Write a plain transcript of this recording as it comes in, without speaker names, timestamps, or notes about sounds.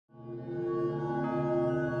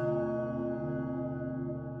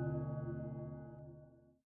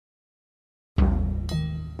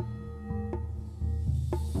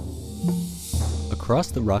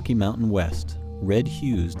Across the Rocky Mountain West, red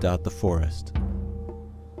hues dot the forest.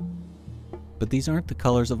 But these aren't the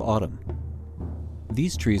colors of autumn.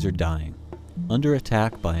 These trees are dying, under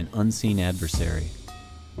attack by an unseen adversary,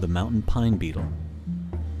 the mountain pine beetle.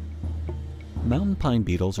 Mountain pine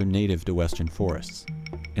beetles are native to western forests,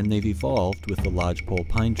 and they've evolved with the lodgepole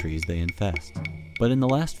pine trees they infest. But in the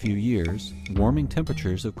last few years, warming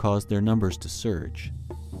temperatures have caused their numbers to surge.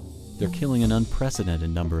 They're killing an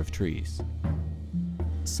unprecedented number of trees.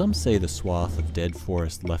 Some say the swath of dead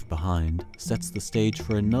forest left behind sets the stage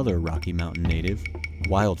for another Rocky Mountain native,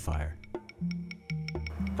 wildfire.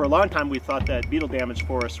 For a long time we thought that beetle-damaged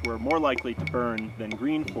forests were more likely to burn than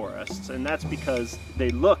green forests, and that's because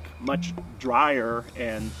they look much drier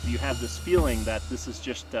and you have this feeling that this is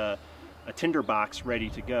just a tinderbox ready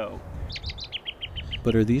to go.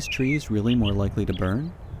 But are these trees really more likely to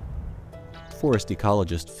burn? Forest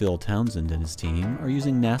ecologist Phil Townsend and his team are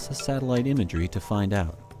using NASA satellite imagery to find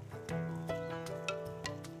out.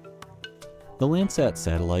 The Landsat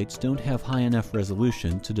satellites don't have high enough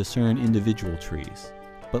resolution to discern individual trees,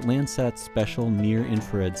 but Landsat's special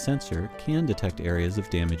near-infrared sensor can detect areas of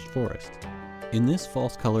damaged forest. In this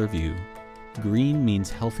false color view, green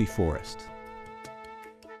means healthy forest.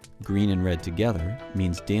 Green and red together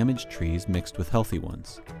means damaged trees mixed with healthy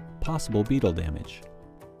ones, possible beetle damage.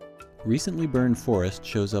 Recently burned forest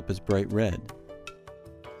shows up as bright red.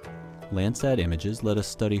 Landsat images let us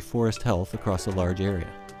study forest health across a large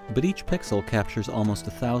area, but each pixel captures almost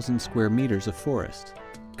 1,000 square meters of forest,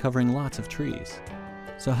 covering lots of trees.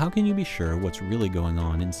 So how can you be sure what's really going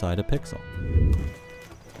on inside a pixel?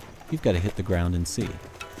 You've got to hit the ground and see.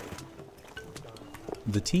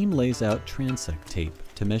 The team lays out transect tape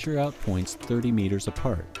to measure out points 30 meters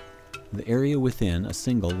apart, the area within a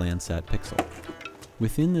single Landsat pixel.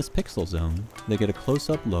 Within this pixel zone, they get a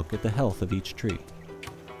close-up look at the health of each tree.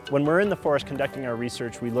 When we're in the forest conducting our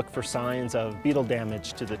research, we look for signs of beetle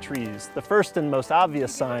damage to the trees. The first and most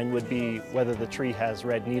obvious sign would be whether the tree has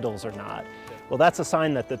red needles or not. Well, that's a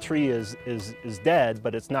sign that the tree is dead,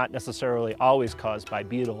 but it's not necessarily always caused by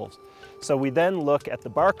beetles. So we then look at the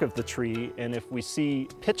bark of the tree, and if we see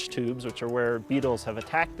pitch tubes, which are where beetles have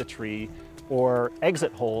attacked the tree, or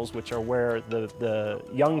exit holes, which are where the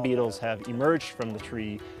young beetles have emerged from the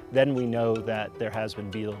tree, then we know that there has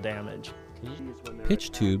been beetle damage.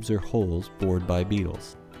 Pitch tubes are holes bored by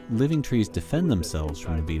beetles. Living trees defend themselves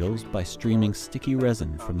from the beetles by streaming sticky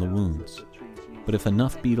resin from the wounds. But if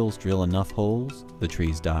enough beetles drill enough holes, the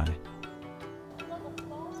trees die.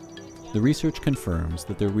 The research confirms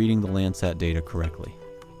that they're reading the Landsat data correctly.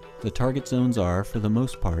 The target zones are, for the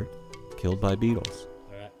most part, killed by beetles.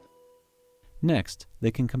 Next,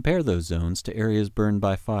 they can compare those zones to areas burned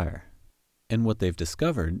by fire. And what they've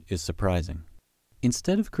discovered is surprising.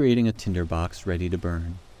 Instead of creating a tinderbox ready to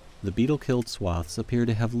burn, the beetle-killed swaths appear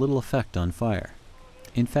to have little effect on fire.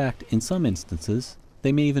 In fact, in some instances,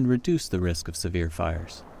 they may even reduce the risk of severe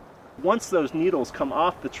fires. Once those needles come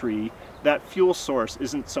off the tree, that fuel source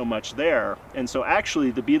isn't so much there, and so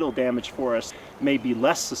actually the beetle-damaged forest may be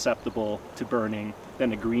less susceptible to burning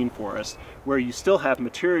than a green forest, where you still have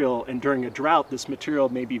material, and during a drought this material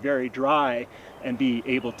may be very dry and be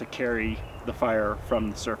able to carry the fire from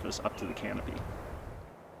the surface up to the canopy.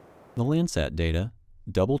 The Landsat data,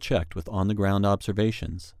 double-checked with on-the-ground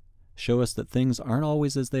observations, show us that things aren't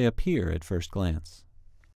always as they appear at first glance.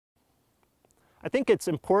 I think it's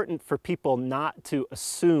important for people not to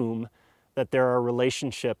assume that there are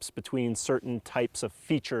relationships between certain types of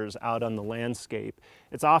features out on the landscape.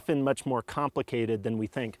 It's often much more complicated than we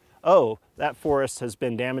think. Oh, that forest has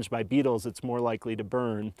been damaged by beetles, it's more likely to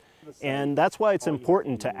burn. And that's why it's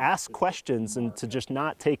important to ask questions and to just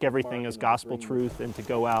not take everything as gospel truth, and to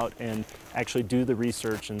go out and actually do the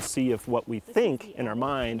research and see if what we think in our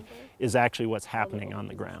mind is actually what's happening on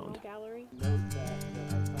the ground.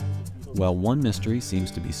 While one mystery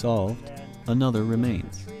seems to be solved, another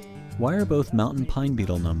remains. Why are both mountain pine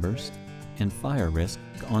beetle numbers and fire risk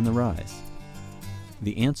on the rise?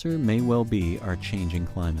 The answer may well be our changing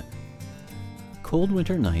climate. Cold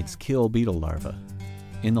winter nights kill beetle larvae.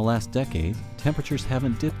 In the last decade, temperatures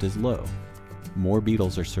haven't dipped as low. More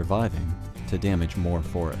beetles are surviving to damage more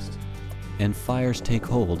forest. And fires take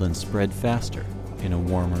hold and spread faster in a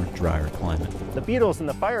warmer, drier climate. The beetles and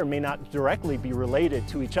the fire may not directly be related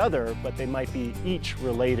to each other, but they might be each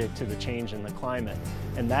related to the change in the climate,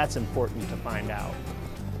 and that's important to find out.